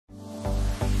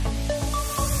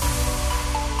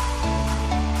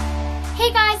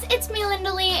Hey guys, it's me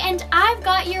Lindalee, and I've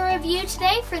got your review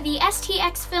today for the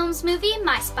STX Films movie,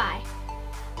 My Spy.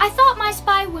 I thought My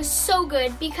Spy was so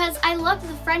good because I love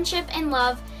the friendship and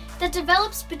love that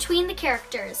develops between the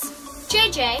characters,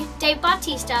 JJ, Dave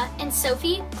Bautista, and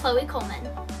Sophie, Chloe Coleman.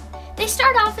 They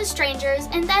start off as strangers,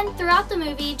 and then throughout the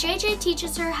movie, JJ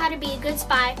teaches her how to be a good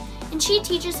spy, and she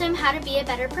teaches him how to be a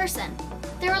better person.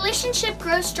 Their relationship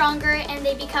grows stronger and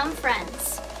they become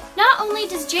friends. Not only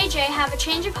does JJ have a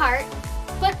change of heart,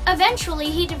 but eventually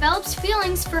he develops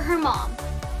feelings for her mom.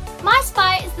 My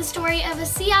Spy is the story of a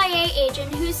CIA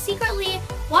agent who is secretly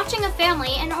watching a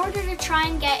family in order to try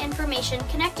and get information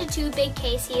connected to a big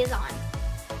case he is on.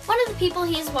 One of the people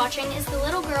he is watching is the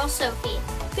little girl Sophie,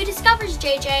 who discovers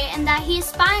JJ and that he is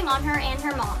spying on her and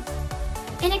her mom.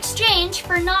 In exchange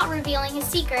for not revealing his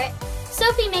secret,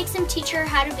 Sophie makes him teach her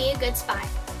how to be a good spy.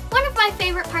 One of my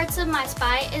favorite parts of My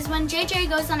Spy is when JJ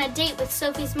goes on a date with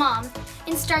Sophie's mom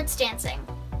and starts dancing.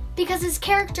 Because his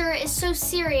character is so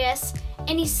serious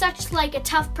and he's such like a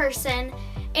tough person,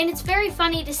 and it's very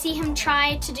funny to see him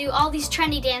try to do all these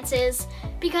trendy dances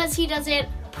because he does it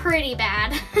pretty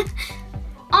bad.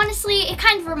 Honestly, it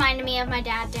kind of reminded me of my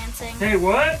dad dancing. Hey,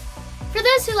 what? For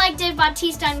those who like Dave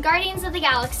Bautista in Guardians of the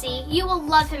Galaxy, you will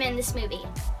love him in this movie.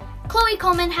 Chloe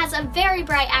Coleman has a very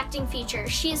bright acting future.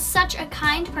 She is such a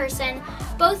kind person,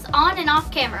 both on and off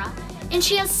camera, and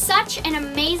she has such an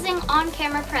amazing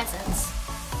on-camera presence.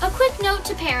 A quick note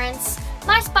to parents,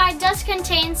 My Spy does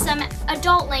contain some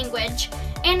adult language,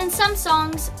 and in some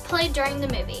songs played during the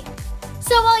movie.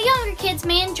 So while younger kids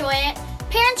may enjoy it,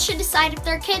 parents should decide if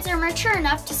their kids are mature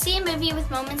enough to see a movie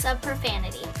with moments of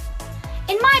profanity.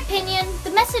 In my opinion,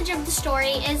 the message of the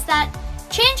story is that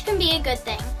change can be a good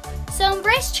thing. So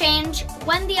embrace change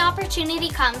when the opportunity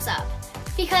comes up,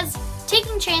 because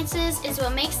taking chances is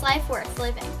what makes life worth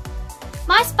living.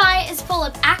 My Spy is full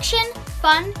of action,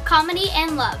 fun, comedy,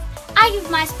 and love. I give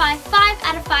My Spy 5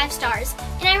 out of 5 stars,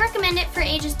 and I recommend it for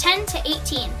ages 10 to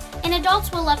 18, and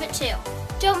adults will love it too.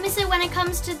 Don't miss it when it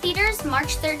comes to theaters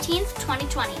March 13th,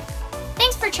 2020.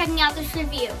 Thanks for checking out this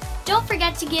review. Don't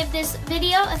forget to give this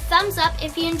video a thumbs up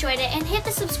if you enjoyed it, and hit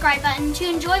the subscribe button to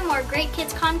enjoy more great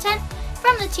kids content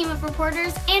from the team of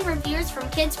reporters and reviewers from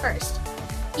Kids First.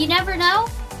 You never know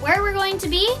where we're going to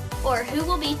be or who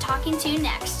we'll be talking to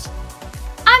next.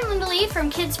 I'm Lindalee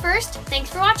from Kids First. Thanks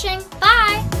for watching.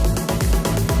 Bye!